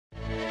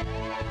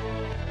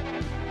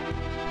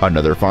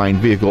Another fine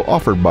vehicle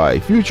offered by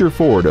Future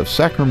Ford of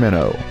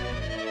Sacramento.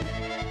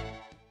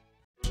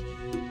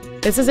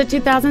 This is a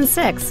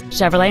 2006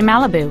 Chevrolet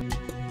Malibu.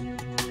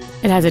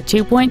 It has a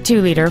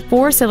 2.2-liter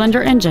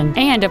 4-cylinder engine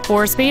and a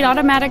 4-speed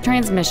automatic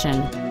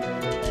transmission.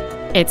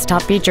 Its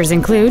top features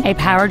include a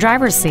power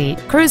driver's seat,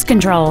 cruise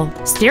control,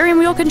 steering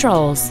wheel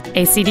controls,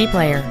 a CD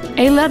player,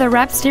 a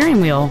leather-wrapped steering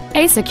wheel,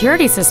 a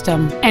security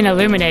system, an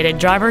illuminated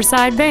driver's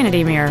side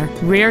vanity mirror,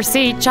 rear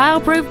seat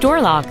child-proof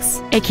door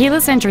locks, a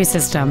keyless entry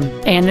system,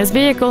 and this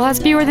vehicle has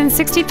fewer than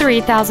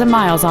 63,000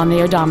 miles on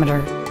the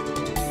odometer.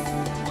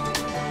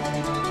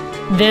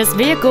 This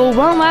vehicle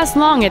won't last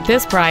long at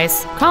this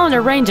price. Call and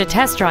arrange a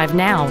test drive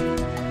now.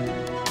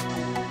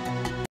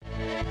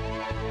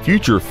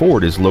 Future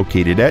Ford is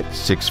located at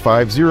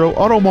 650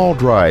 Automall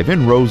Drive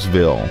in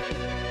Roseville.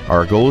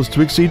 Our goal is to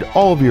exceed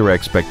all of your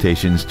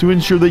expectations to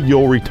ensure that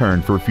you'll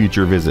return for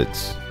future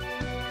visits.